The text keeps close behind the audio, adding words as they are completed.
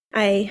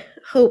I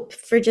hope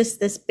for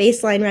just this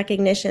baseline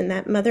recognition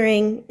that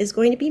mothering is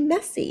going to be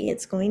messy.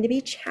 It's going to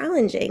be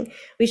challenging.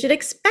 We should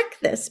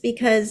expect this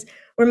because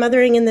we're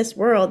mothering in this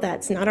world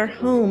that's not our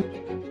home.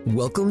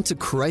 Welcome to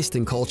Christ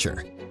and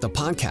Culture, the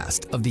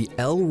podcast of the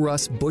L.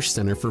 Russ Bush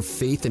Center for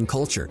Faith and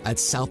Culture at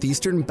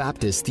Southeastern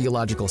Baptist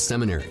Theological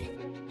Seminary.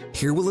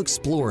 Here we'll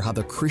explore how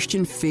the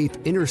Christian faith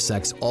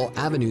intersects all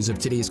avenues of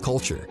today's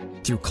culture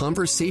through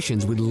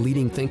conversations with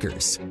leading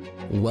thinkers.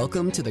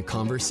 Welcome to The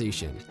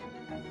Conversation.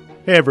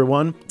 Hey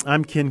everyone,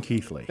 I'm Ken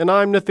Keithley. And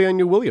I'm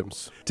Nathaniel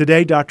Williams.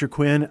 Today, Dr.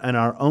 Quinn and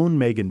our own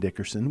Megan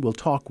Dickerson will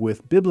talk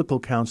with biblical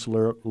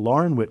counselor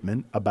Lauren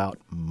Whitman about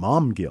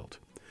mom guilt.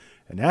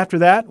 And after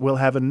that, we'll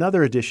have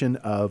another edition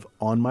of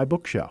On My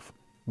Bookshelf.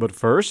 But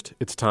first,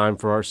 it's time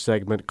for our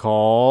segment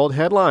called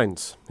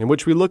Headlines, in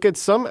which we look at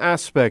some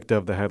aspect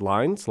of the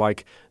headlines,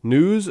 like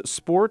news,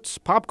 sports,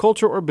 pop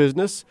culture, or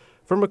business,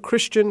 from a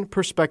Christian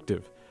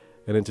perspective.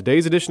 And in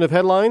today's edition of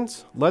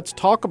Headlines, let's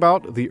talk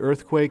about the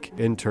earthquake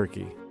in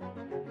Turkey.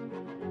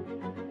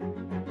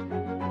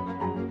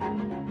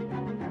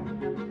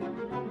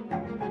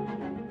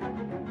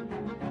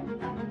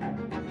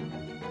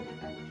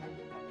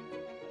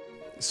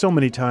 So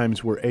many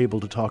times we're able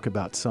to talk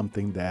about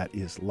something that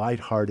is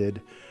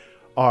lighthearted,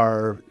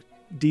 or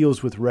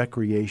deals with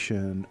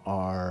recreation,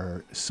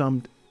 or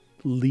some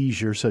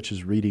leisure such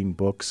as reading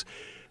books.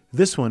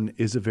 This one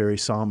is a very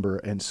somber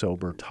and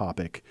sober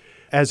topic.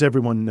 As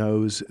everyone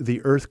knows,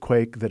 the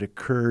earthquake that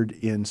occurred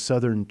in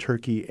southern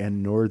Turkey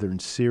and northern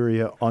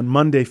Syria on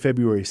Monday,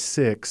 February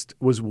 6th,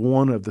 was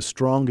one of the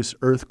strongest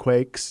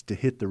earthquakes to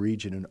hit the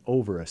region in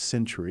over a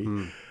century.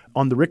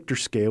 On the Richter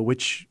scale,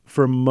 which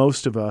for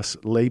most of us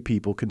lay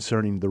people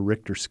concerning the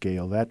Richter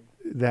scale, that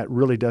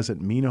really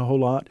doesn't mean a whole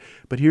lot.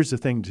 But here's the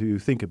thing to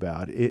think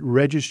about. It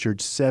registered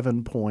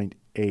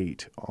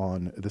 7.8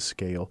 on the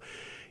scale.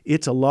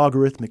 It's a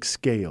logarithmic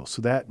scale,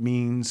 so that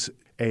means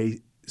a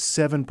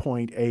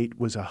 7.8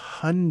 was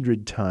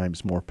 100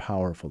 times more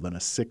powerful than a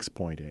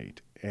 6.8.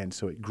 And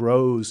so it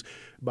grows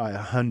by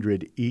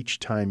 100 each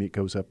time it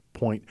goes up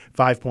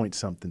 5 point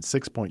something,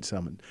 6 point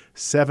something,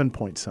 7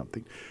 point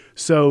something.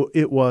 So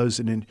it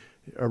was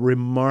a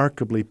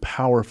remarkably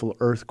powerful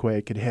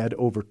earthquake. It had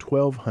over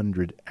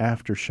 1,200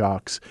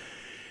 aftershocks.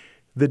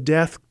 The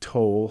death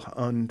toll,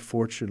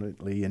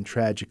 unfortunately and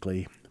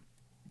tragically,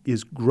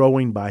 is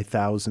growing by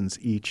thousands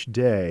each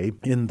day.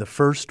 In the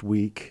first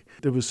week,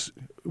 there was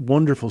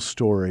wonderful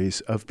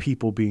stories of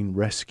people being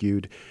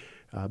rescued.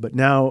 But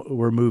now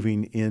we're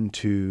moving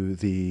into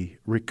the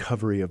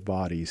recovery of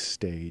bodies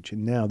stage,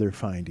 and now they're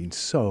finding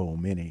so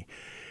many.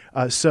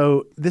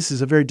 So this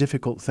is a very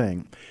difficult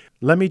thing.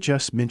 Let me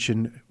just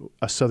mention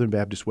a Southern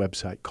Baptist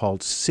website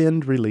called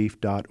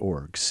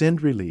sendrelief.org.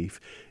 Send Relief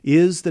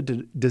is the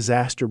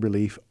disaster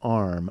relief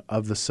arm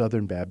of the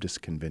Southern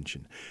Baptist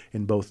Convention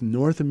in both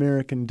North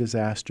American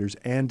disasters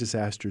and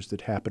disasters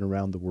that happen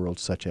around the world,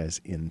 such as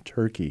in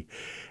Turkey.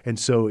 And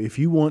so if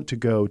you want to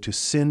go to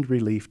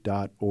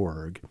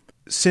sendrelief.org,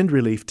 Send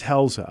Relief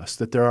tells us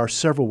that there are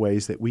several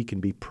ways that we can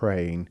be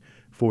praying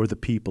for the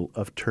people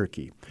of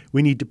Turkey.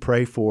 We need to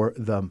pray for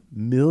the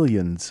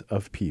millions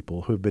of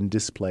people who have been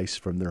displaced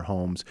from their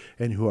homes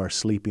and who are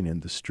sleeping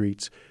in the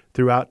streets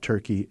throughout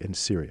Turkey and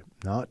Syria.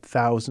 Not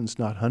thousands,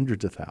 not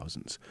hundreds of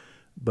thousands,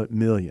 but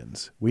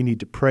millions. We need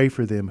to pray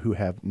for them who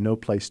have no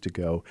place to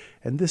go,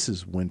 and this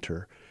is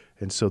winter.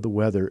 And so the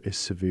weather is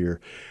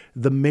severe.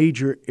 The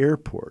major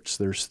airports,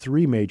 there's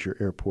 3 major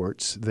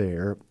airports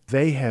there.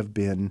 They have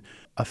been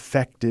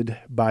affected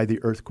by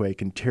the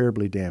earthquake and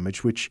terribly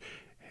damaged, which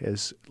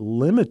has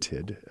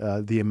limited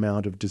the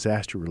amount of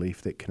disaster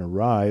relief that can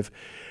arrive.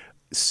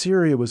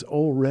 Syria was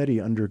already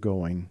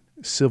undergoing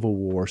civil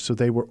war, so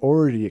they were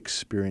already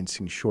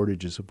experiencing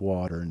shortages of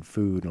water and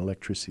food and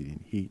electricity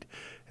and heat.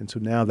 And so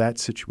now that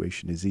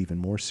situation is even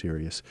more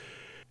serious.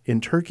 In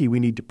Turkey,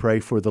 we need to pray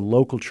for the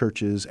local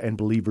churches and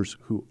believers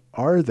who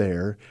are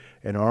there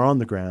and are on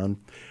the ground,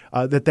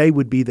 that they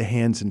would be the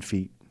hands and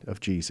feet of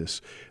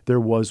Jesus. There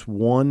was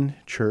one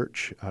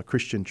church, a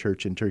Christian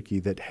church in Turkey,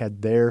 that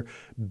had their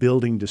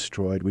building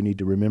destroyed. We need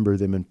to remember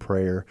them in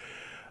prayer.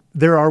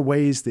 There are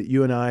ways that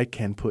you and I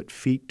can put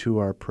feet to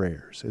our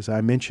prayers. As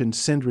I mentioned,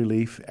 Send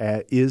Relief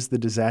is the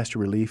disaster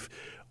relief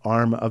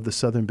arm of the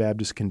Southern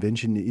Baptist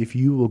Convention. If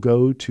you will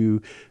go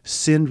to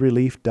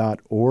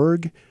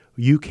sendrelief.org,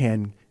 you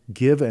can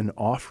give an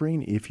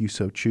offering if you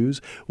so choose.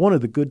 One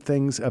of the good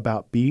things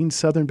about being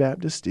Southern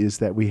Baptist is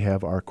that we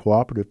have our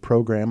cooperative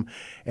program,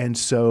 and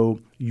so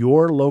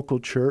your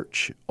local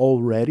church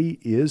already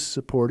is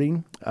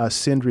supporting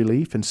Send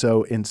Relief, and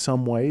so in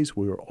some ways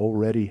we're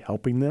already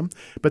helping them,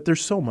 but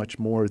there's so much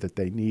more that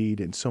they need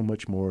and so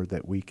much more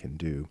that we can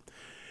do.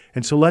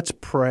 And so let's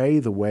pray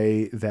the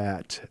way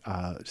that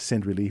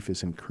Send Relief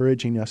is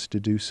encouraging us to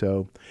do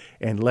so,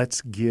 and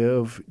let's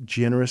give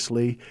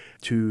generously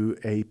to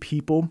a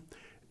people.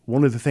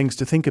 One of the things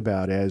to think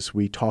about as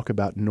we talk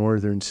about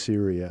northern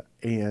Syria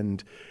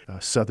and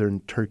southern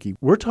Turkey,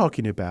 we're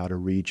talking about a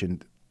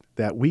region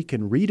that we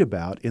can read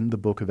about in the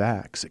book of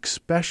Acts,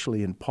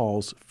 especially in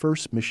Paul's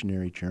first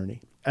missionary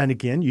journey. And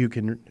again, you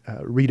can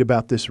read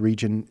about this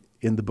region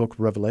in the book of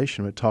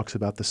Revelation. It talks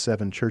about the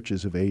 7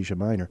 churches of Asia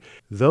Minor.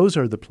 Those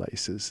are the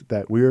places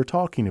that we are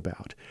talking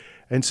about.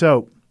 And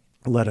so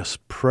let us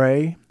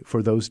pray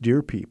for those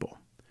dear people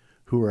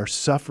who are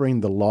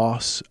suffering the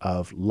loss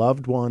of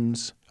loved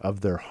ones,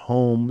 of their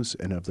homes,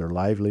 and of their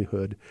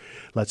livelihood.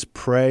 Let's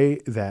pray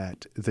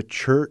that the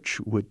church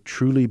would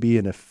truly be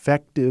an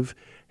effective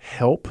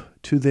help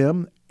to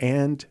them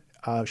and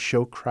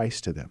show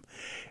Christ to them.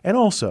 And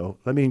also,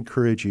 let me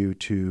encourage you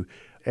to,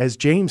 as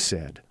James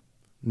said,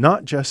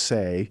 not just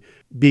say,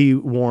 be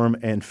warm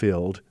and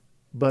filled,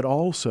 but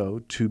also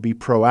to be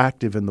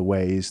proactive in the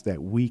ways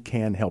that we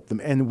can help them.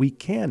 And we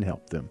can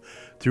help them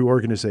through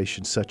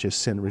organizations such as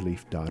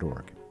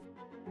sinrelief.org.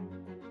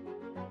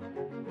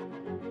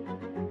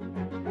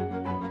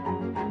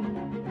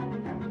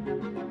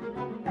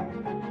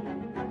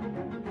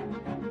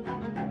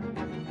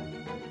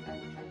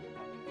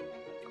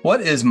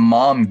 What is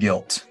mom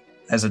guilt?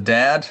 As a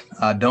dad,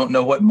 I don't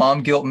know what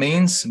mom guilt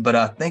means, but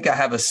I think I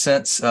have a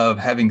sense of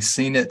having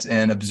seen it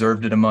and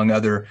observed it among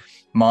other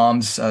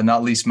moms,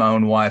 not least my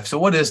own wife. So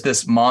what is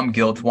this mom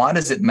guilt? Why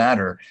does it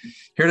matter?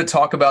 Here to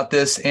talk about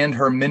this and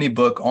her mini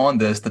book on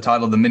this, the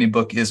title of the mini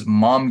book is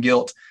Mom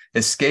Guilt,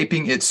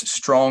 Escaping Its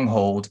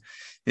Stronghold,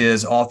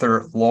 is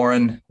author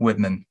Lauren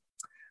Whitman.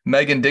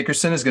 Megan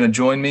Dickerson is going to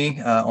join me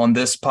on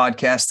this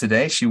podcast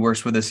today. She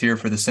works with us here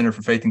for the Center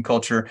for Faith and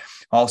Culture,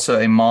 also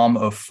a mom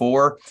of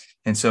 4.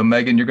 And so,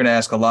 Megan, you're going to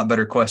ask a lot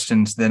better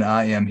questions than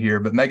I am here.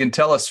 But Megan,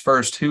 tell us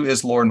first, who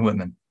is Lauren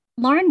Whitman?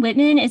 Lauren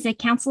Whitman is a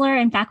counselor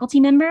and faculty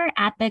member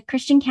at the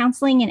Christian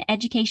Counseling and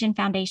Education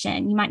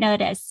Foundation. You might know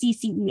it as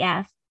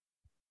CCEF.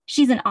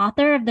 She's an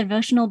author of the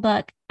devotional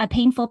book, A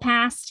Painful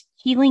Past,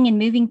 Healing and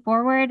Moving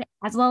Forward,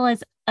 as well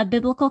as a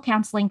biblical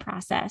counseling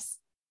process.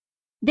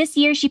 This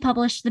year, she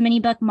published the mini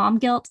book, Mom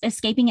Guilt,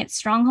 Escaping Its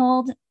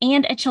Stronghold,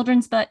 and a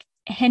children's book,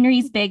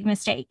 Henry's Big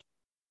Mistake,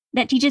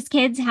 that teaches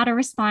kids how to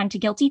respond to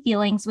guilty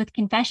feelings with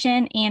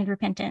confession and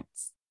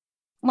repentance.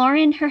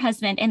 Lauren, her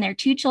husband, and their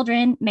 2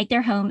 children make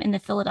their home in the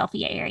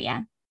Philadelphia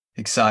area.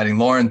 Exciting.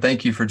 Lauren,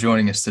 thank you for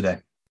joining us today.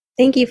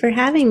 Thank you for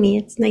having me.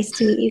 It's nice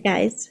to meet you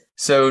guys.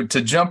 So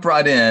to jump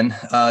right in,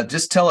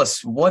 just tell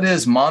us, what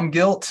is mom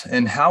guilt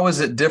and how is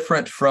it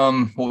different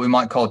from what we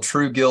might call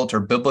true guilt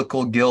or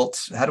biblical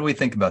guilt? How do we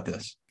think about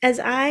this? As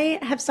I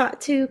have sought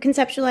to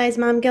conceptualize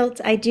mom guilt,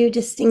 I do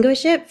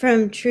distinguish it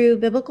from true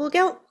biblical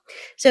guilt.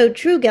 So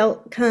true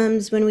guilt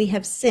comes when we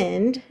have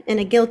sinned, and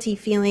a guilty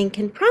feeling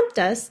can prompt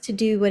us to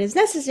do what is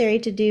necessary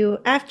to do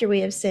after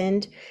we have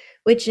sinned,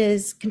 which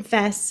is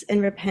confess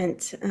and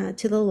repent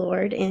to the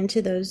Lord and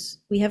to those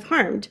we have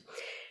harmed.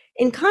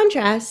 In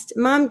contrast,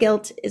 mom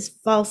guilt is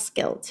false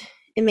guilt.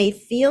 It may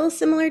feel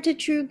similar to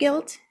true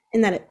guilt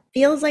in that it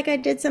feels like I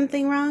did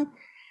something wrong,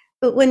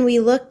 but when we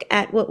look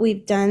at what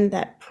we've done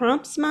that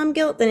prompts mom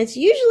guilt, then it's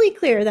usually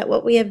clear that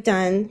what we have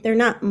done, they're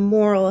not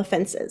moral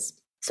offenses.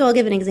 So I'll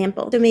give an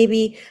example. So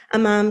maybe a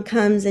mom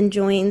comes and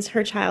joins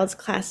her child's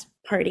class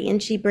party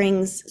and she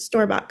brings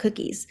store-bought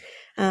cookies.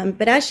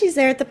 But as she's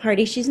there at the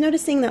party, she's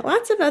noticing that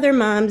lots of other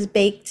moms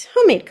baked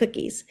homemade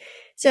cookies.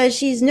 So as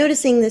she's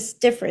noticing this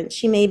difference,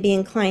 she may be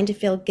inclined to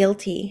feel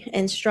guilty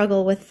and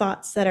struggle with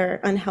thoughts that are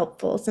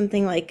unhelpful.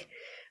 Something like,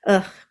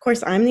 of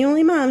course, I'm the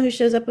only mom who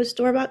shows up with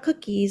store-bought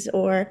cookies,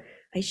 or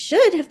I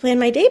should have planned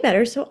my day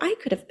better so I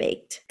could have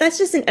baked. That's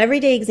just an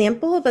everyday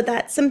example, but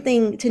that's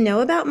something to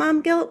know about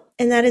mom guilt,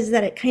 and that is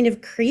that it kind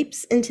of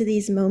creeps into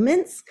these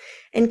moments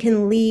and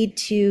can lead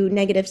to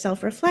negative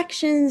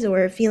self-reflections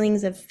or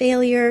feelings of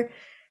failure,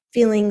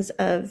 feelings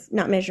of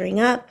not measuring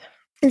up.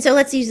 And so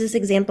let's use this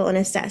example and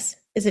assess.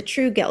 Is it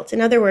true guilt? In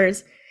other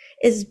words,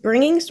 is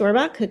bringing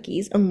store-bought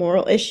cookies a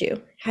moral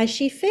issue? Has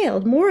she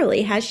failed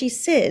morally? Has she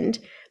sinned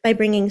by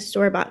bringing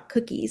store-bought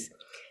cookies?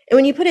 And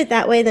when you put it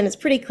that way, then it's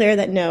pretty clear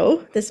that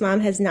no, this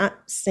mom has not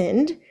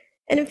sinned.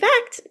 And in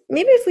fact,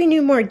 maybe if we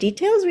knew more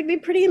details, we'd be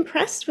pretty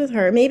impressed with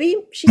her. Maybe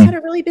she's had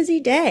a really busy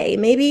day.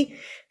 Maybe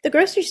the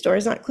grocery store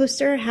is not close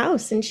to her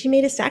house and she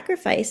made a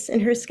sacrifice in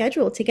her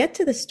schedule to get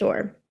to the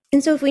store.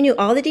 And so if we knew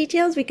all the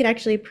details, we could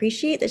actually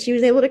appreciate that she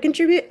was able to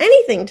contribute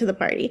anything to the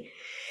party.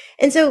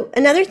 And so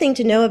another thing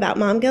to know about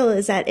mom guilt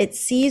is that it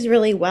sees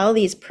really well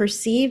these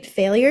perceived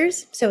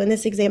failures. So in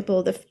this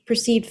example, the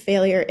perceived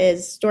failure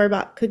is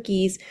store-bought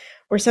cookies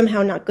were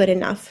somehow not good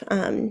enough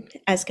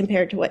as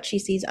compared to what she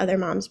sees other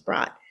moms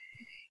brought.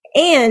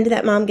 And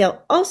that mom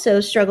guilt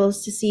also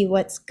struggles to see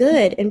what's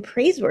good and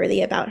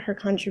praiseworthy about her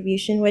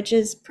contribution, which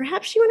is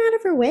perhaps she went out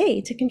of her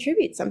way to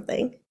contribute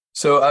something.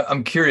 So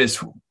I'm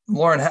curious,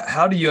 Lauren,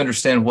 how do you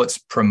understand what's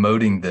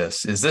promoting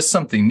this? Is this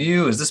something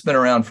new? Has this been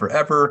around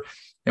forever?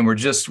 And we're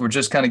just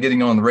kind of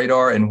getting on the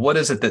radar. And what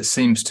is it that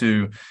seems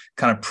to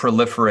kind of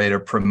proliferate or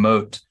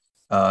promote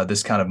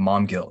this kind of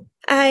mom guilt?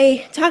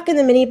 I talk in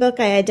the mini book,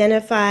 I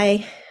identify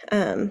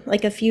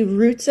like a few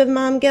roots of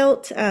mom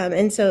guilt.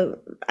 And so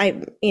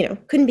I,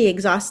 couldn't be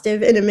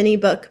exhaustive in a mini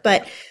book,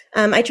 but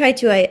I try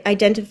to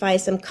identify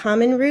some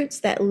common roots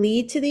that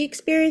lead to the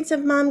experience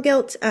of mom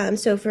guilt.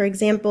 So for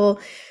example,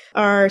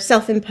 our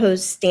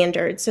self-imposed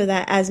standards, so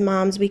that as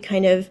moms, we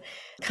kind of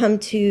come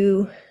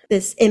to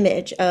this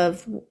image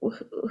of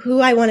who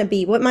I want to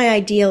be, what my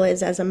ideal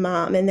is as a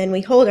mom. And then we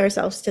hold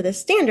ourselves to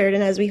this standard.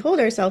 And as we hold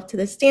ourselves to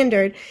this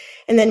standard,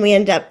 and then we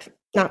end up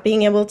not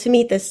being able to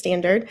meet this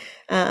standard.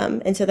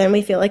 And so then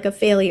we feel like a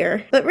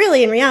failure. But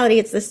really, in reality,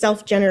 it's the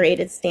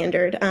self-generated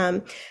standard.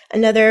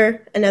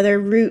 Another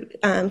route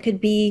could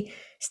be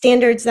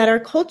standards that our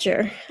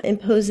culture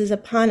imposes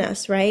upon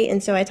us, right?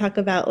 And so I talk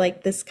about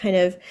like this kind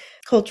of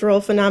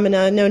cultural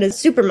phenomena known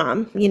as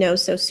supermom.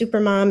 So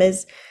supermom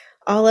is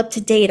all up to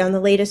date on the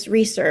latest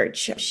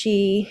research.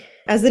 She,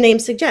 as the name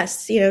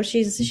suggests,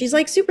 she's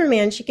like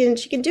Superman. She can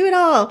do it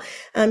all.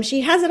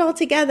 She has it all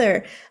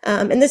together.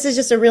 And this is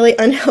just a really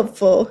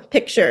unhelpful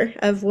picture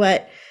of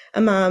what a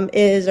mom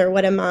is or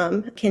what a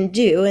mom can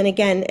do. And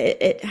again,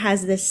 it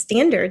has this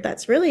standard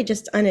that's really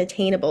just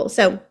unattainable.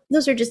 So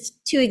those are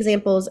just two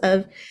examples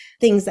of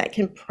things that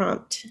can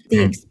prompt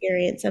the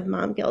experience of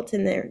mom guilt.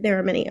 And there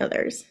are many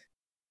others.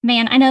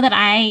 Man, I know that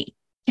I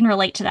can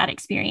relate to that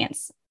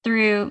experience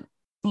through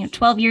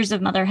 12 years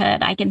of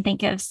motherhood. I can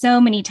think of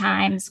so many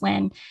times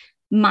when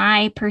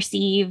my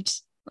perceived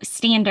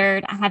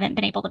standard, I haven't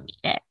been able to meet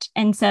it.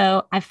 And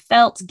so I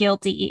felt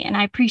guilty. And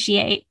I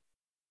appreciate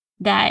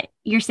that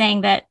you're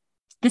saying that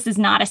this is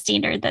not a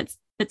standard that's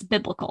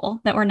biblical,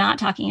 that we're not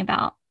talking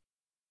about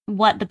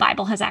what the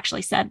Bible has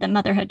actually said that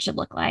motherhood should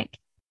look like.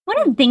 One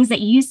of the things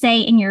that you say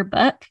in your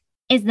book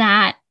is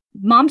that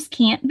moms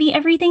can't be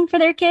everything for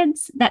their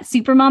kids. That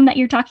super mom that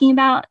you're talking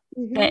about,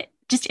 that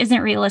just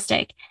isn't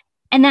realistic.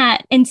 And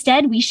that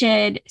instead we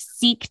should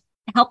seek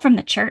help from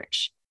the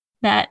church,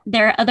 that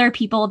there are other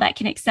people that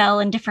can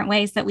excel in different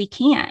ways that we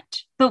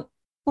can't. But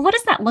what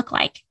does that look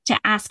like to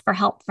ask for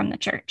help from the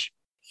church?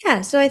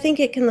 Yeah, so I think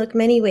it can look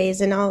many ways,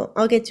 and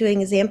I'll get to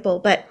an example,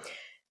 but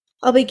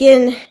I'll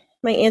begin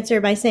my answer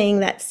by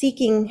saying that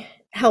seeking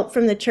help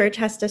from the church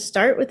has to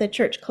start with a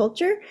church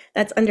culture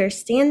that's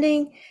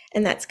understanding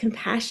and that's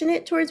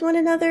compassionate towards one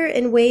another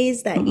in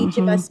ways that each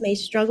of us may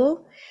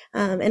struggle,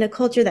 and a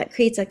culture that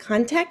creates a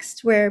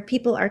context where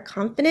people are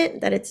confident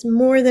that it's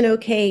more than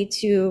okay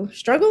to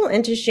struggle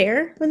and to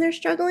share when they're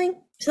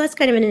struggling. So that's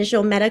kind of an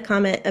initial meta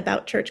comment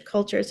about church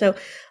culture. So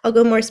I'll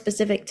go more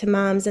specific to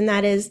moms, and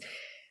that is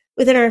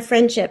within our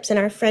friendships and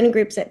our friend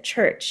groups at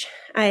church.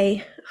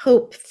 I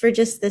hope for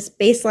just this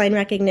baseline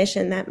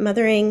recognition that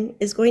mothering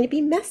is going to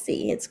be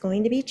messy. It's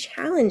going to be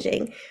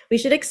challenging. We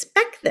should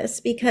expect this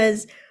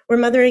because we're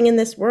mothering in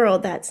this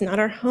world that's not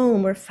our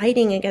home. We're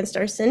fighting against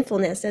our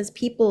sinfulness as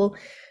people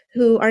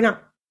who are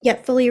not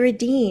yet fully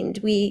redeemed.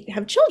 We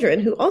have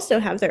children who also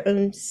have their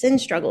own sin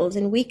struggles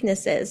and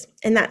weaknesses,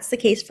 and that's the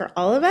case for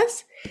all of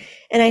us.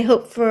 And I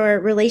hope for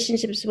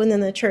relationships within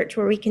the church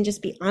where we can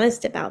just be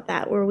honest about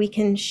that, where we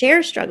can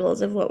share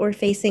struggles of what we're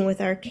facing with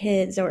our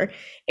kids, or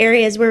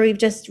areas where we've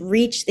just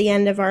reached the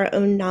end of our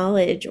own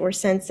knowledge or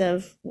sense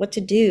of what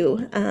to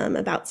do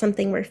about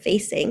something we're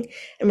facing.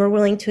 And we're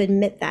willing to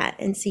admit that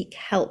and seek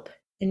help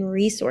and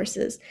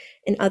resources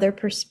and other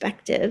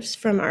perspectives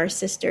from our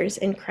sisters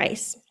in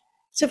Christ.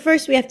 So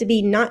first, we have to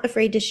be not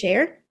afraid to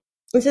share.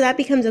 And so that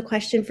becomes a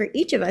question for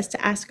each of us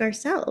to ask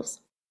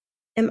ourselves.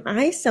 Am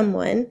I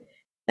someone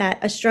that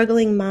a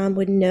struggling mom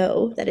would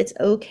know that it's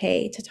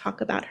okay to talk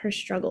about her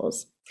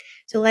struggles?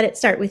 So let it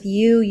start with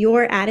you,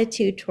 your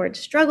attitude towards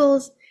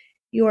struggles,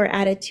 your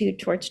attitude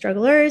towards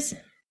strugglers.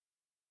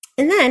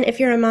 And then if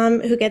you're a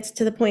mom who gets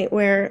to the point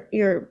where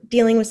you're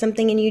dealing with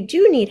something and you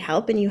do need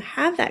help and you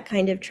have that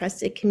kind of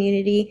trusted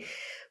community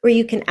where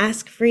you can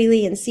ask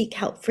freely and seek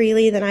help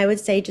freely, then I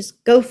would say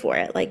just go for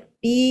it. Like,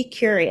 be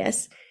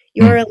curious.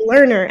 You're a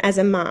learner as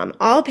a mom.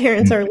 All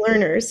parents are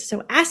learners.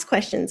 So ask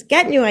questions,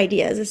 get new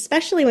ideas,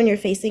 especially when you're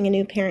facing a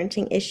new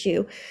parenting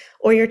issue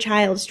or your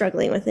child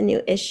struggling with a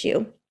new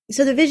issue.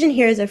 So the vision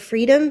here is a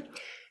freedom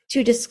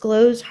to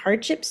disclose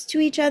hardships to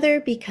each other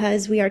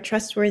because we are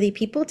trustworthy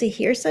people to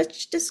hear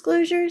such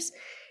disclosures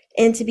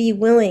and to be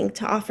willing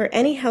to offer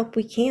any help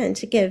we can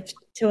to give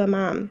to a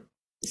mom.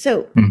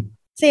 So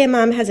say a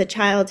mom has a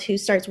child who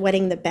starts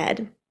wetting the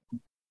bed.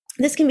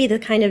 This can be the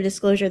kind of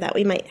disclosure that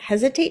we might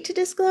hesitate to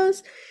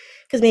disclose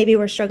because maybe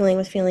we're struggling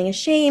with feeling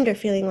ashamed or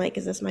feeling like,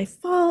 is this my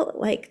fault?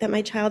 Like that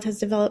my child has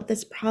developed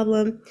this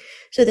problem.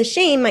 So the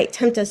shame might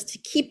tempt us to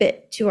keep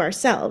it to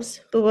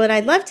ourselves. But what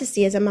I'd love to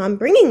see is a mom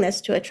bringing this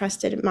to a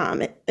trusted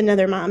mom,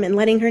 another mom, and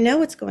letting her know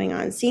what's going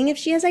on, seeing if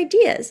she has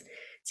ideas,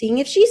 seeing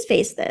if she's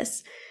faced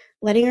this,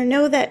 letting her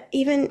know that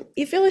even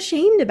you feel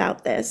ashamed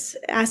about this,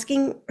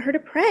 asking her to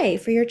pray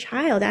for your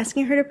child,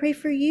 asking her to pray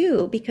for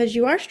you because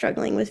you are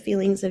struggling with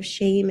feelings of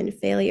shame and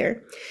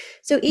failure.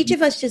 So each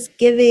of us just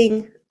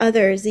giving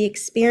others the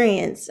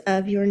experience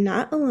of you're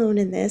not alone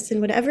in this,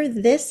 and whatever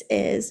this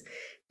is,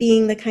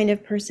 being the kind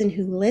of person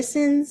who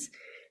listens,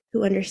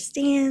 who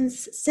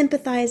understands,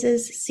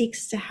 sympathizes,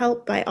 seeks to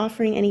help by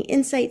offering any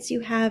insights you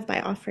have,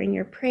 by offering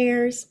your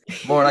prayers.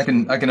 Lauren,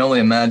 I can only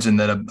imagine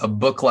that a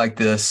book like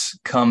this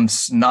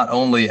comes not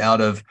only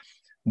out of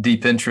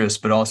deep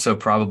interest, but also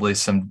probably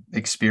some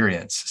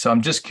experience. So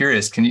I'm just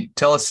curious, can you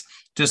tell us,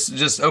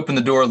 just open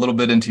the door a little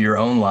bit into your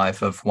own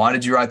life of why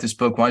did you write this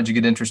book? Why did you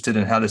get interested,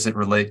 and how does it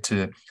relate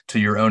to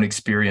your own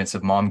experience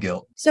of mom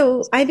guilt?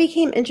 So I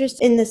became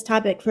interested in this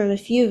topic from a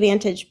few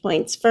vantage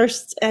points.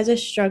 First, as a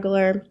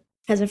struggler,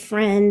 as a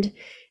friend,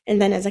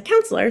 and then as a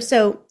counselor.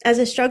 So as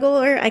a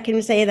struggler, I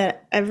can say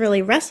that I've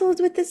really wrestled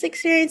with this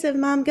experience of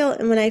mom guilt.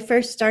 And when I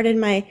first started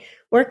my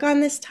work on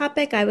this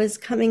topic, I was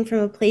coming from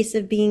a place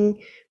of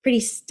being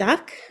pretty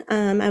stuck.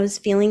 I was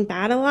feeling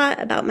bad a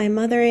lot about my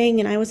mothering,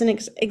 and I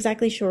wasn't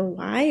exactly sure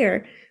why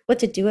or what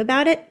to do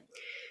about it.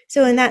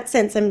 So in that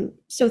sense, I'm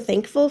so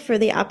thankful for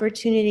the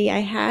opportunity I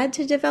had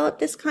to develop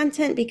this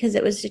content, because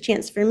it was a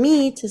chance for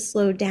me to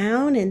slow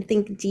down and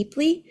think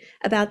deeply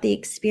about the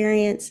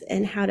experience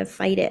and how to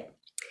fight it.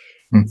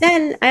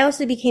 Then I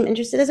also became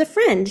interested as a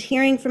friend,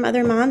 hearing from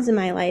other moms in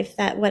my life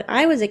that what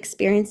I was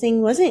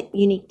experiencing wasn't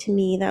unique to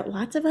me, that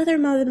lots of other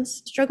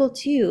moms struggle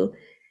too.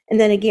 And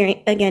then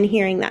again,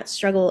 hearing that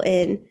struggle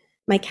in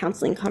my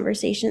counseling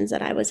conversations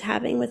that I was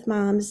having with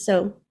moms.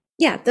 So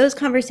yeah, those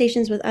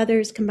conversations with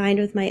others combined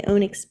with my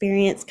own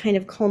experience kind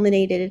of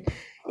culminated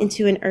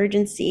into an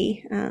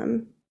urgency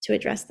to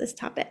address this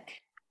topic.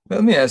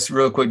 Let me ask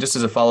real quick, just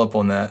as a follow-up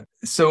on that.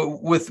 So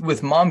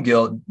with mom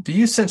guilt, do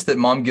you sense that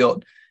mom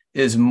guilt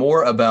is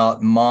more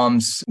about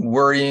moms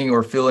worrying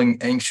or feeling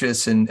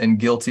anxious and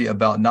guilty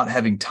about not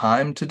having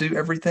time to do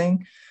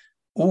everything?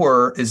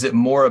 Or is it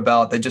more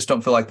about they just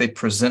don't feel like they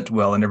present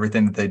well in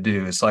everything that they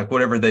do? It's like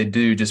whatever they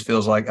do just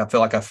feels like I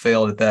feel like I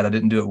failed at that. I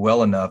didn't do it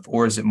well enough.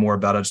 Or is it more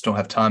about I just don't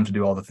have time to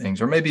do all the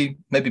things? Or maybe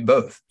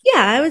both.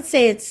 Yeah, I would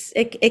say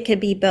it could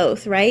be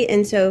both, right?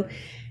 And so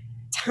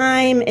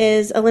time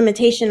is a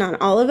limitation on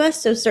all of us.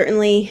 So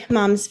certainly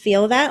moms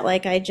feel that,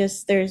 like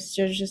there's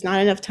just not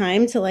enough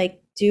time to like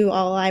do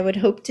all I would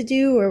hope to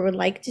do or would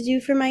like to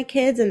do for my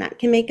kids, and that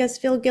can make us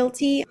feel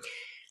guilty.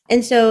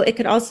 And so it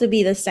could also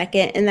be the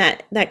second, and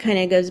that kind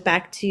of goes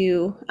back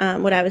to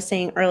what I was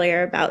saying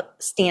earlier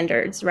about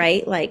standards,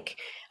 right? Like,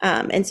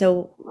 and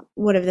so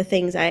one of the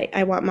things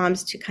I want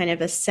moms to kind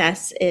of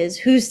assess is,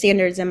 whose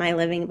standards am I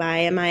living by?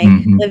 Am I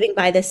living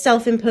by the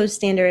self-imposed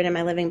standard? Am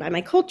I living by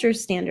my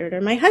culture's standard,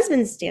 or my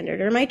husband's standard,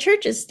 or my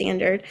church's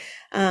standard?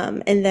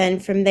 And then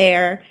from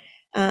there,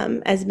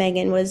 as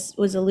Megan was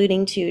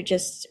alluding to,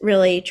 just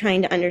really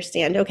trying to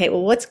understand, okay,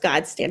 well, what's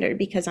God's standard?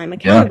 Because I'm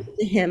accountable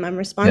to him, I'm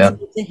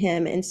responsible to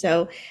him. And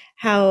so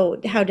how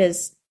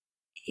does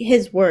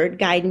his word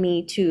guide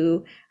me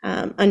to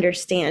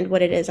understand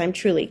what it is I'm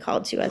truly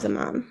called to as a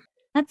mom?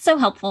 That's so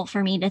helpful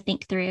for me to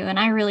think through. And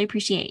I really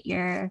appreciate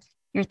your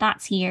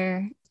thoughts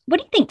here. What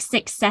do you think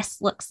success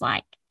looks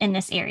like in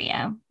this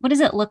area? What does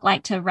it look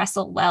like to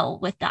wrestle well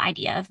with the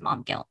idea of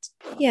mom guilt?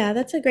 Yeah,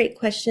 that's a great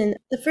question.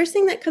 The first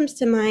thing that comes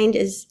to mind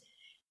is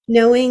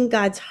knowing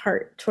God's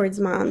heart towards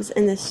moms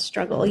in this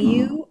struggle.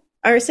 You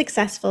are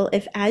successful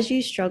if, as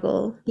you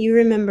struggle, you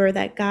remember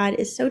that God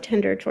is so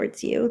tender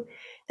towards you,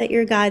 that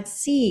your God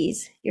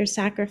sees your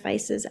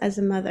sacrifices as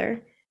a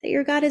mother, that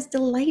your God is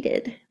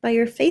delighted by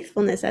your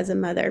faithfulness as a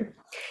mother.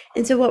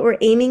 And so what we're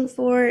aiming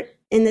for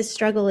in this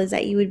struggle is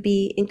that you would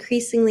be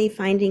increasingly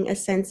finding a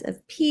sense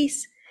of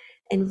peace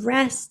and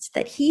rest,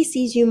 that he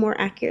sees you more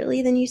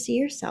accurately than you see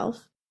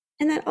yourself,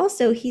 and that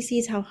also he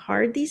sees how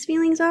hard these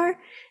feelings are,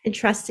 and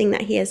trusting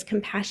that he has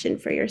compassion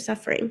for your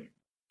suffering.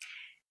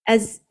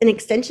 As an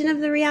extension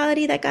of the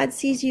reality that God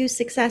sees you,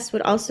 success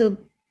would also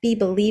be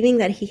believing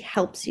that he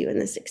helps you in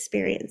this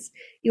experience.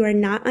 You are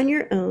not on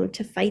your own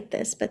to fight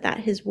this, but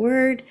that his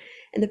word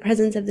and the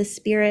presence of the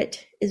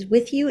Spirit is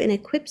with you and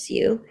equips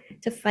you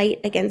to fight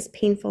against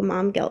painful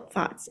mom guilt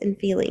thoughts and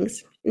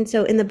feelings. And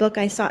so in the book,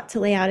 I sought to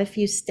lay out a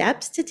few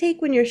steps to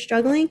take when you're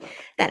struggling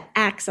that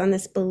acts on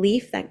this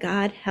belief that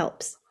God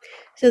helps.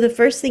 So the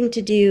first thing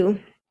to do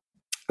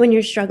when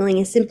you're struggling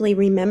is simply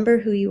remember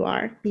who you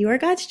are. You are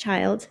God's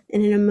child,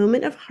 and in a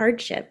moment of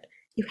hardship,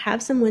 you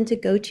have someone to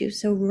go to,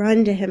 so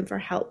run to him for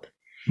help.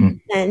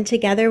 And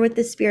together with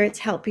the Spirit's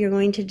help, you're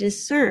going to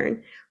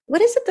discern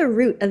what is at the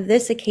root of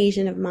this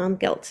occasion of mom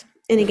guilt.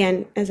 And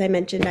again, as I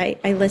mentioned,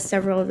 I list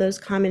several of those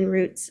common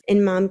roots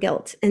in mom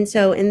guilt. And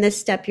so in this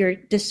step, you're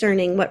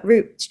discerning what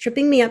root's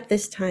tripping me up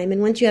this time.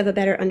 And once you have a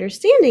better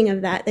understanding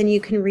of that, then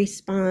you can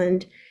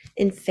respond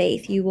in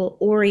faith. You will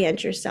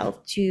orient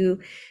yourself to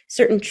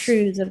certain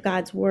truths of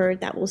God's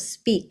word that will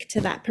speak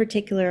to that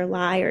particular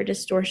lie or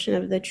distortion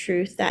of the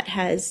truth that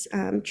has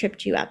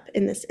tripped you up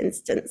in this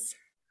instance.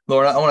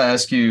 Lauren, I want to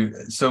ask you,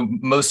 so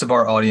most of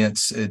our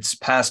audience, it's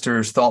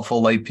pastors,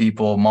 thoughtful lay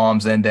people,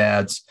 moms and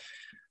dads.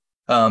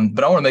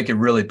 But I want to make it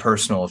really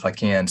personal if I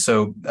can.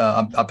 So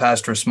I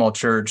pastor a small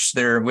church.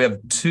 We have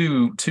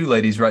two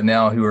ladies right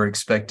now who are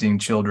expecting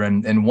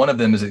children, and one of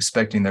them is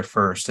expecting their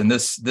first. And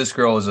this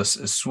girl is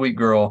a sweet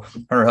girl. Her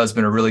and her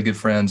husband are really good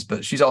friends,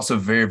 but she's also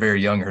very,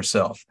 very young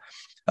herself.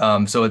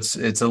 So it's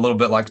a little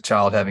bit like a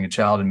child having a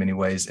child in many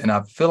ways. And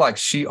I feel like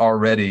she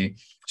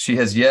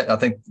has yet, I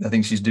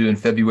think she's due in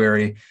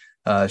February.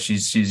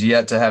 She's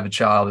yet to have a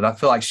child. And I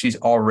feel like she's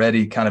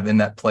already kind of in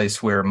that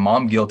place where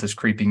mom guilt is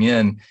creeping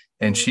in,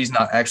 and she's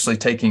not actually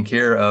taking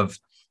care of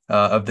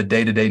of the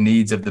day-to-day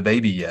needs of the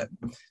baby yet.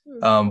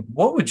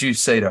 What would you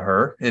say to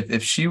her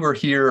if she were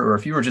here, or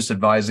if you were just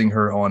advising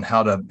her on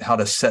how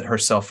to set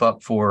herself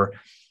up for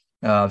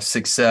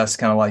success,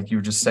 kind of like you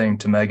were just saying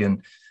to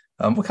Megan?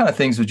 What kind of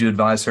things would you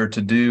advise her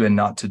to do and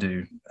not to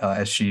do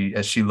as she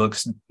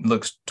looks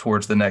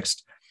towards the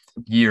next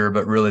year,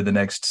 but really the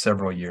next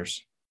several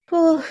years?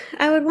 Well,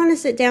 I would want to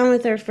sit down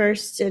with her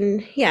first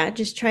and,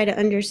 just try to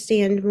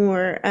understand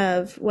more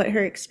of what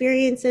her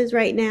experience is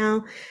right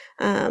now.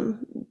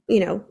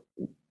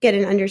 Get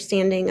an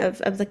understanding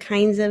of the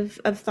kinds of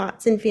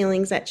thoughts and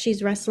feelings that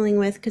she's wrestling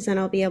with, because then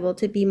I'll be able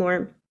to be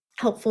more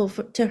helpful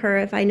to her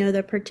if I know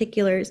the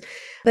particulars.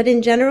 But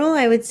in general,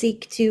 I would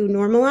seek to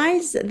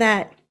normalize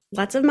that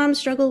lots of moms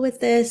struggle with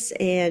this,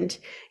 and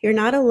you're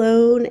not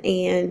alone,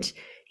 and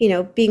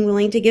being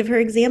willing to give her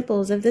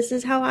examples of this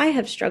is how I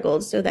have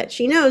struggled, so that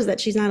she knows that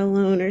she's not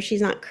alone or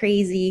she's not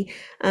crazy.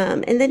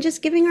 And then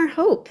just giving her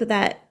hope,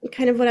 that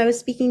kind of what I was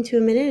speaking to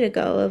a minute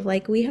ago of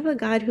like, we have a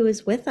God who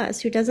is with us,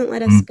 who doesn't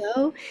let us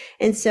go.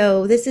 And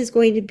so this is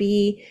going to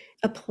be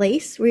a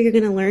place where you're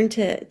going to learn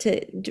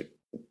to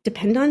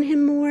depend on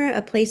him more,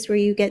 a place where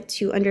you get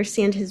to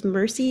understand his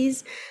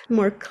mercies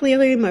more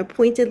clearly, more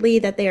pointedly,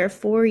 that they are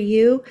for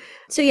you.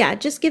 So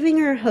just giving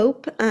her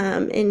hope,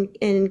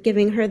 and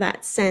giving her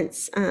that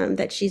sense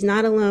that she's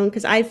not alone,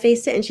 because I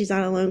faced it, and she's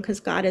not alone because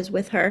God is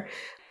with her.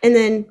 And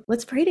then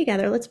let's pray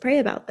together. Let's pray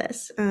about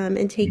this,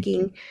 and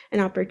taking an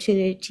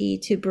opportunity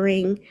to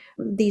bring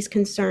these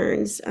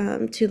concerns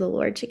to the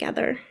Lord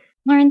together.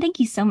 Lauren, thank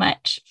you so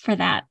much for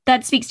that.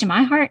 That speaks to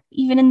my heart,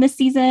 even in this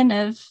season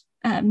of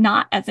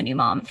not as a new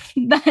mom,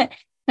 but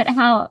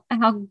how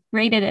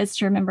great it is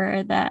to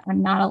remember that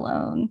I'm not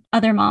alone.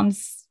 Other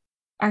moms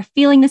are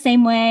feeling the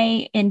same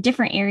way in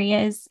different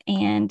areas,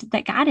 and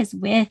that God is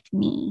with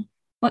me.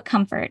 What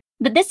comfort.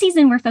 But this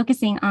season, we're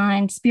focusing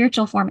on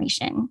spiritual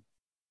formation.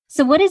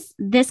 So what does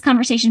this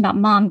conversation about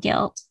mom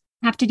guilt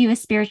have to do with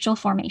spiritual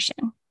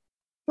formation?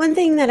 One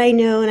thing that I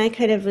know, and I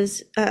kind of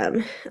was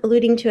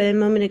alluding to it a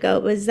moment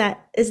ago, is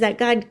that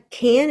God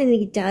can, and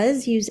he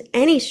does, use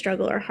any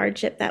struggle or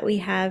hardship that we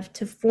have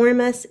to form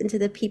us into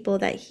the people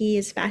that he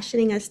is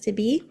fashioning us to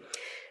be.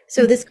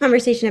 So this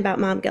conversation about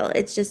mom guilt,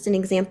 it's just an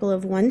example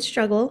of one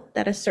struggle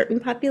that a certain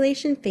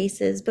population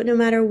faces. But no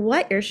matter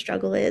what your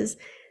struggle is,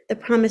 the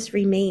promise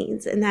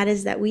remains, and that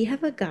is that we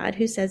have a God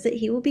who says that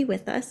he will be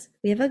with us.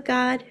 We have a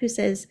God who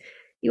says,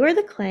 you are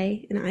the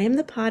clay and I am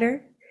the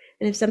potter.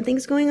 And if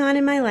something's going on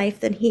in my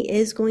life, then he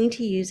is going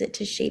to use it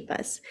to shape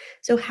us.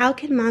 So how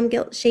can mom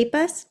guilt shape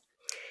us?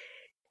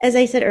 As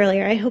I said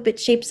earlier, I hope it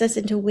shapes us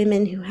into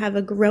women who have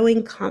a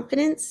growing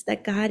confidence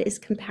that God is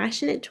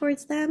compassionate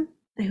towards them.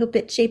 I hope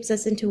it shapes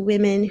us into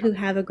women who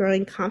have a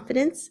growing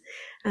confidence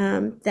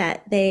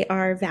that they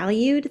are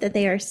valued, that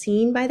they are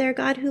seen by their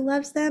God who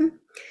loves them.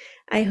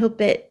 I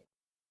hope it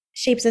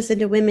shapes us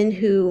into women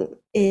who,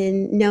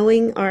 in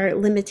knowing our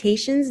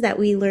limitations, that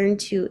we learn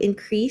to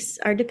increase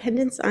our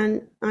dependence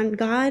on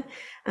God,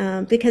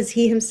 because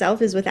he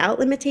himself is without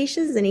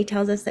limitations, and he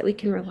tells us that we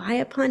can rely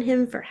upon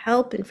him for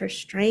help and for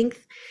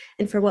strength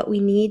and for what we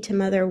need to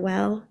mother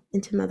well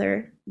and to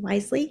mother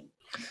wisely.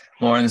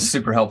 Lauren, this is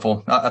super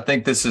helpful. I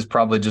think this is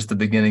probably just the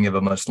beginning of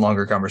a much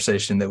longer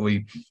conversation that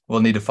we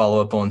will need to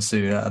follow up on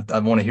soon. I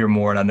want to hear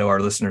more, and I know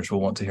our listeners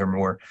will want to hear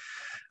more.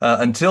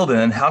 Until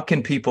then, how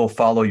can people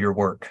follow your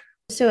work?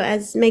 So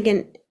as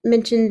Megan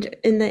mentioned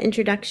in the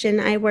introduction,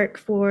 I work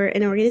for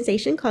an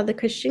organization called the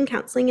Christian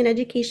Counseling and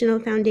Educational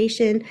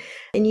Foundation,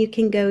 and you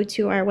can go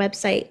to our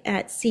website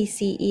at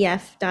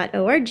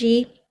ccef.org.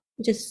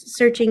 Just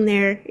searching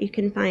there, you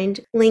can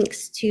find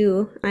links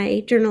to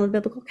my Journal of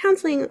Biblical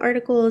Counseling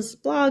articles,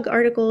 blog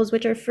articles,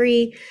 which are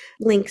free,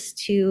 links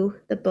to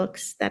the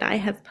books that I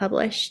have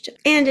published.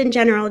 And in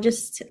general,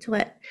 just to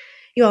let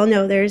you all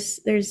know,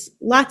 there's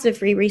lots of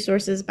free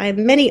resources by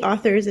many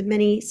authors and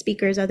many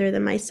speakers other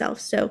than myself.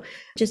 So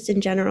just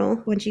in general,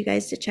 I want you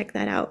guys to check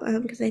that out,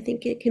 because I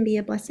think it can be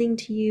a blessing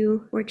to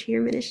you or to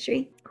your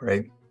ministry.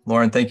 Great.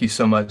 Lauren, thank you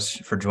so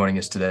much for joining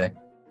us today.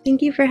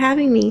 Thank you for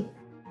having me.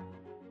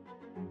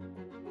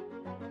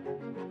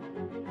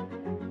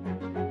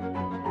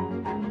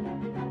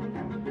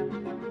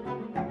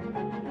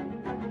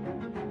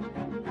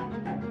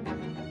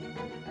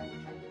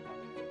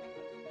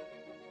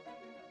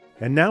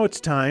 And now it's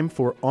time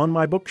for On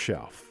My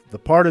Bookshelf, the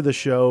part of the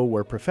show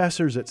where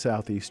professors at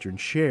Southeastern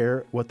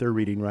share what they're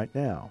reading right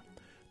now.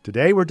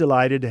 Today we're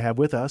delighted to have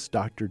with us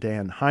Dr.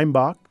 Dan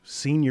Heimbach,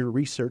 Senior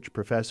Research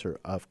Professor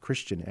of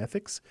Christian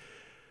Ethics.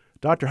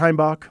 Dr.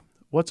 Heimbach,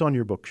 what's on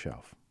your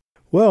bookshelf?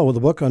 Well, the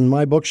book on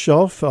my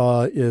bookshelf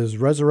is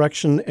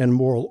Resurrection and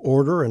Moral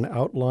Order, an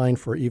Outline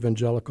for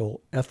Evangelical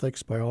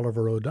Ethics by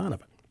Oliver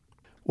O'Donovan.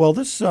 Well,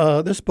 this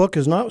book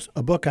is not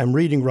a book I'm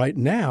reading right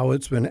now.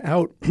 It's been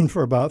out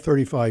for about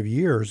 35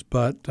 years,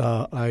 but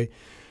I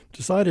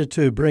decided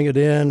to bring it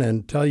in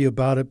and tell you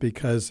about it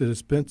because it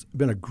has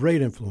been a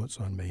great influence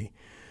on me.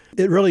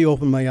 It really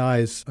opened my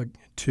eyes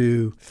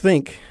to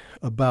think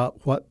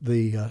about what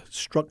the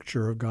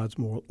structure of God's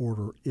moral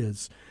order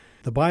is.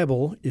 The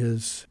Bible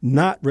is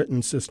not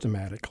written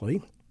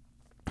systematically.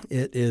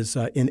 It is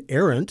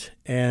inerrant,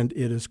 and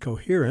it is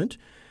coherent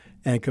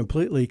and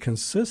completely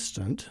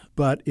consistent,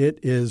 but it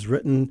is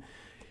written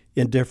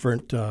in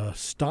different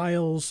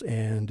styles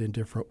and in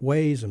different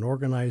ways and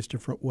organized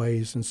different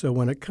ways. And so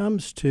when it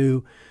comes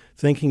to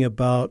thinking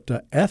about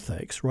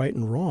ethics, right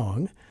and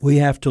wrong, we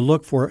have to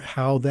look for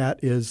how that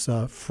is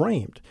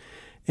framed.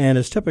 And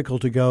it's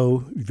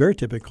very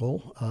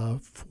typical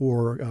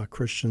for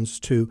Christians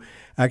to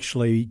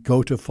actually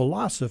go to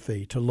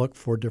philosophy to look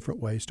for different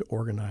ways to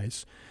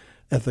organize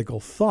ethical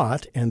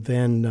thought and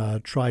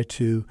then try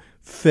to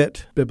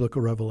fit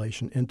biblical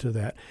revelation into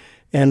that.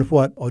 And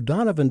what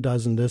O'Donovan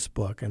does in this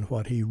book, and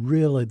what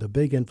the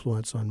big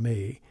influence on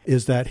me,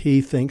 is that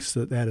he thinks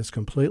that that is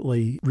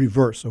completely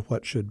reverse of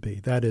what should be.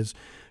 That is,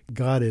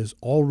 God is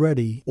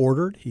already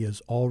ordered, he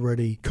is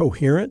already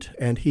coherent,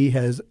 and he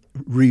has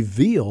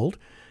revealed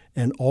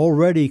an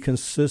already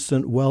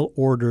consistent,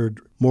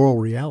 well-ordered moral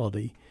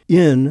reality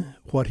in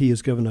what he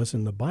has given us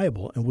in the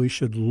Bible. And we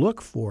should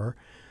look for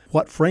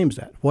what frames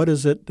that. What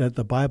is it that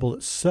the Bible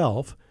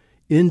itself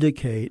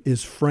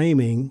is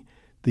framing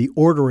the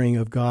ordering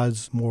of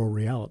God's moral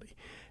reality?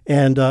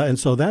 And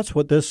so that's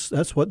what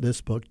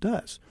this book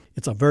does.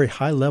 It's a very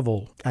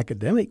high-level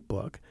academic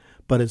book,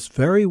 but it's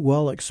very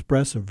well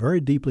expressed and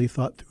very deeply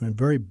thought through and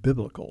very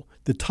biblical.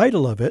 The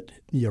title of it,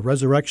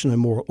 Resurrection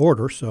and Moral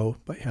Order, so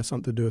it has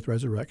something to do with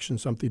resurrection,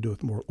 something to do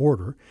with moral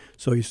order.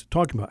 So he's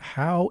talking about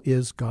how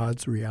is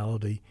God's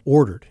reality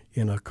ordered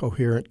in a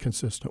coherent,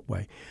 consistent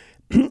way.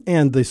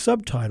 And the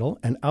subtitle,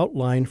 An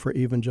Outline for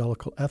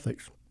Evangelical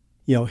Ethics,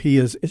 he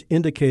is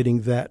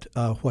indicating that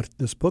what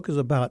this book is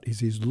about is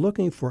he's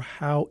looking for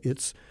how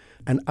it's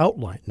an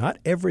outline, not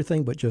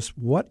everything, but just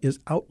what is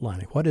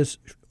outlining, what is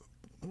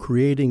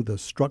creating the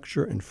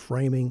structure and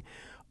framing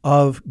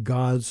of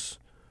God's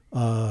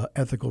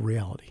ethical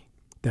reality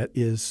that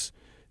is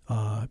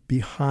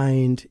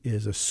behind,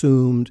 is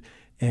assumed,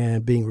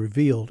 and being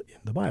revealed in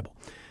the Bible.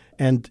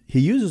 And he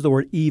uses the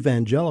word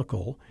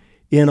evangelical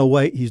in a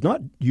way, he's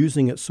not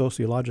using it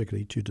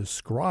sociologically to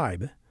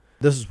describe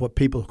this is what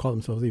people who call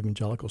themselves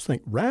evangelicals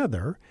think.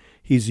 Rather,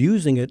 he's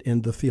using it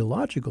in the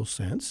theological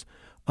sense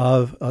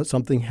of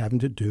something having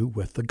to do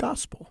with the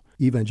gospel.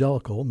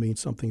 Evangelical means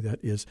something that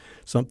is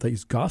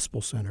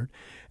gospel-centered.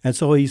 And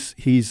so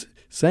he's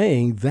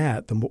saying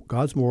that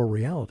God's moral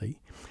reality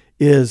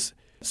is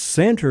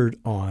centered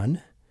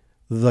on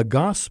the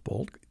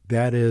gospel.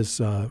 That is,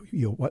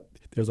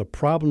 there's a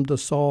problem to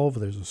solve,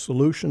 there's a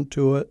solution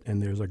to it,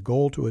 and there's a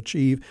goal to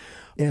achieve.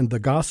 And the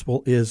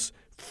gospel is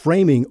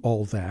framing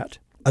all that,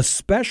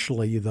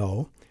 especially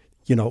though,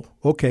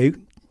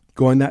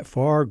 going that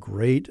far,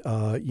 great.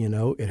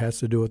 It has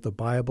to do with the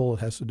Bible, it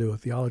has to do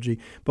with theology.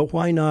 But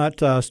why not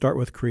start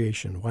with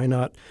creation? Why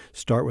not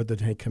start with the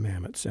Ten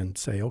Commandments and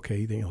say,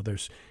 okay,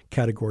 there's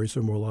categories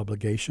of moral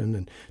obligation,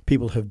 and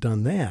people have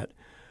done that.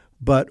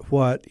 But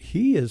what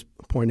he is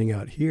pointing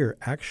out here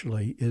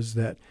actually is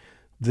that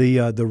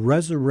the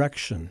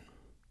resurrection,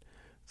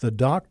 the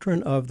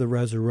doctrine of the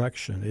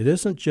resurrection, it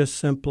isn't just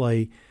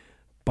simply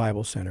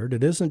Bible-centered.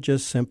 It isn't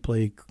just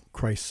simply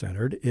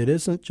Christ-centered. It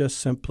isn't just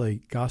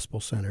simply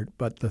gospel-centered.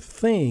 But the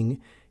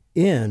thing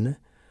in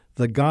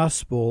the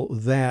gospel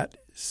that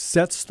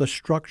sets the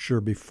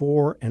structure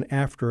before and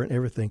after and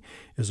everything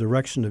is the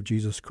resurrection of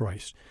Jesus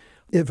Christ.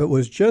 If it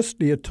was just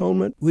the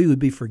atonement, we would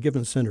be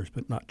forgiven sinners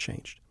but not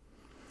changed.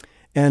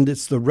 And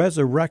it's the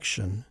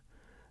resurrection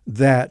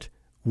that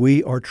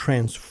we are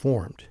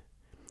transformed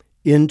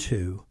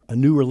into a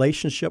new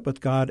relationship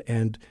with God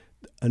and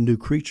a new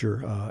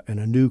creature and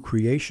a new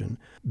creation.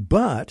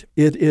 But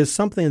it is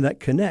something that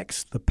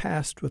connects the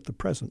past with the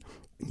present.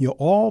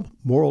 All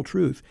moral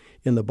truth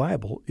in the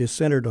Bible is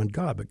centered on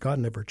God, but God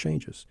never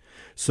changes.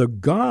 So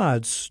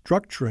God's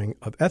structuring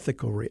of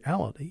ethical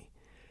reality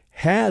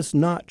has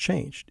not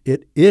changed.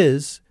 It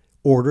is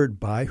ordered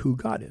by who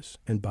God is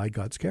and by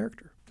God's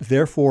character.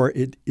 Therefore,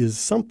 it is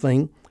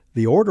something,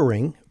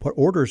 what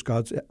orders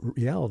God's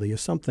reality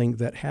is something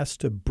that has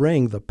to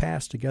bring the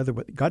past together.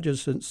 But God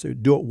just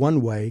doesn't do it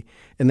one way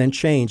and then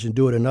change and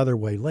do it another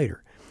way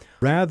later.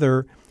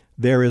 Rather,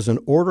 there is an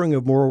ordering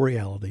of moral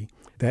reality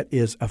that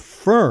is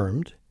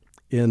affirmed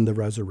in the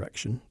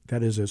resurrection,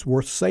 that is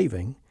worth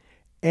saving,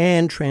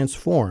 and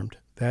transformed,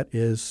 that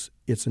is,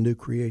 it's a new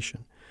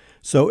creation.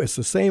 So it's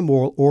the same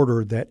moral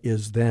order that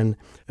is then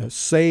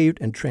saved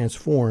and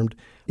transformed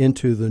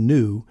into the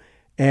new.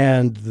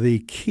 And the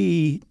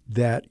key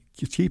that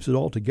keeps it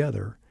all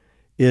together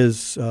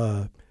is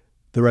the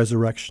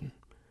resurrection.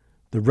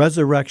 The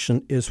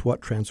resurrection is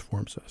what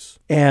transforms us.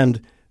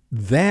 And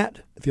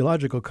that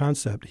theological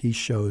concept he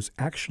shows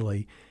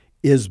actually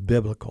is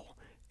biblical.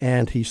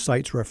 And he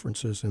cites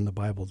references in the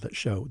Bible that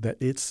show that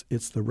it's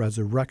the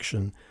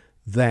resurrection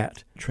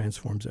that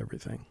transforms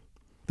everything.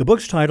 The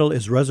book's title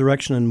is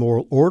Resurrection and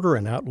Moral Order,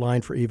 an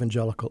Outline for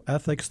Evangelical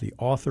Ethics. The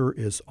author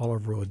is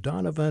Oliver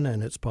O'Donovan,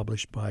 and it's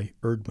published by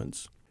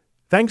Erdman's.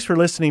 Thanks for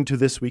listening to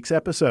this week's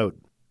episode.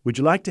 Would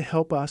you like to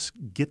help us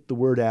get the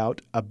word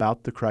out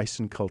about the Christ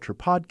and Culture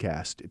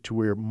podcast to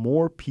where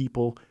more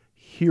people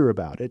hear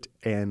about it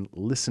and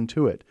listen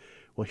to it?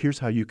 Well, here's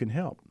how you can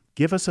help.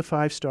 give us a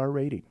 5-star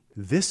rating.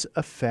 This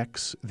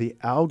affects the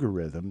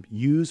algorithm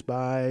used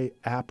by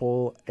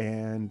Apple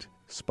and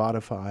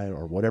Spotify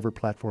or whatever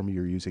platform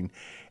you're using,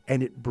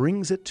 and it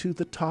brings it to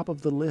the top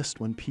of the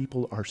list when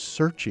people are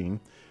searching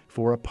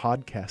for a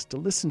podcast to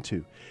listen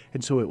to.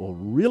 And so it will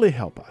really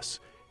help us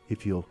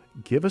if you'll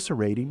give us a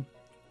rating,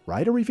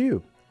 write a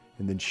review,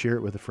 and then share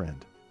it with a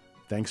friend.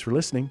 Thanks for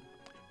listening.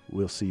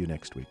 We'll see you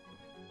next week.